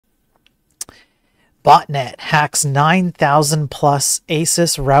Botnet hacks 9,000 plus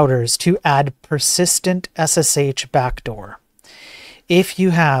asus routers to add persistent SSH backdoor. If you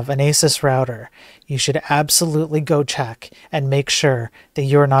have an asus router, you should absolutely go check and make sure that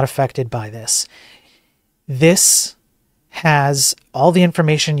you're not affected by this. This has all the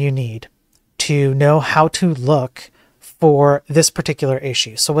information you need to know how to look for this particular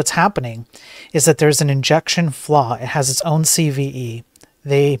issue. So what's happening is that there's an injection flaw. It has its own CVE.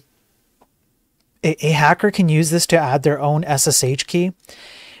 A hacker can use this to add their own SSH key,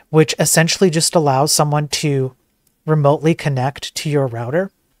 which essentially just allows someone to remotely connect to your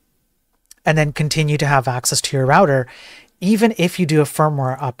router and then continue to have access to your router, even if you do a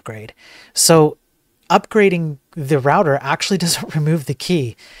firmware upgrade. So upgrading the router actually doesn't remove the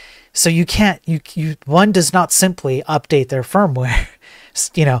key. So you can't, one does not simply update their firmware,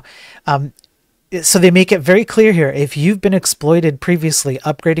 so they make it very clear here. If you've been exploited previously,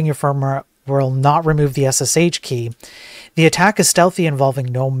 upgrading your firmware will not remove the SSH key. The attack is stealthy, involving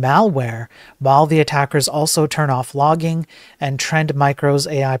no malware, while the attackers also turn off logging and Trend Micro's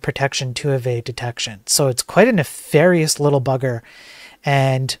AI protection to evade detection. So it's quite a nefarious little bugger.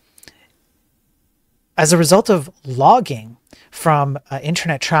 And as a result of logging from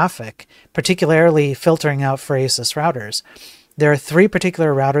internet traffic, particularly filtering out for asus routers, there are 3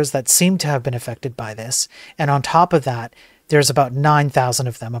 particular routers that seem to have been affected by this. And on top of that, there's about 9,000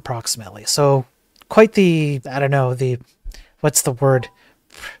 of them approximately. So quite the, I don't know, what's the word?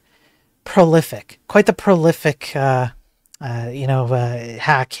 Prolific. Quite the prolific, hack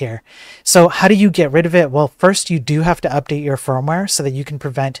here. So how do you get rid of it? Well, first you do have to update your firmware so that you can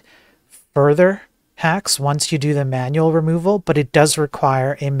prevent further hacks once you do the manual removal, but it does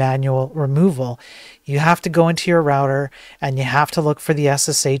require a manual removal. You have to go into your router and you have to look for the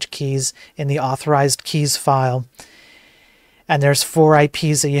SSH keys in the authorized keys file. And there's 4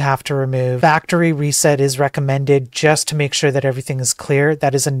 IPs that you have to remove. Factory reset is recommended just to make sure that everything is clear.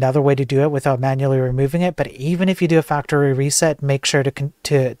 That is another way to do it without manually removing it. But even if you do a factory reset, make sure to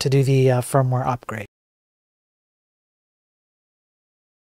do the firmware upgrade.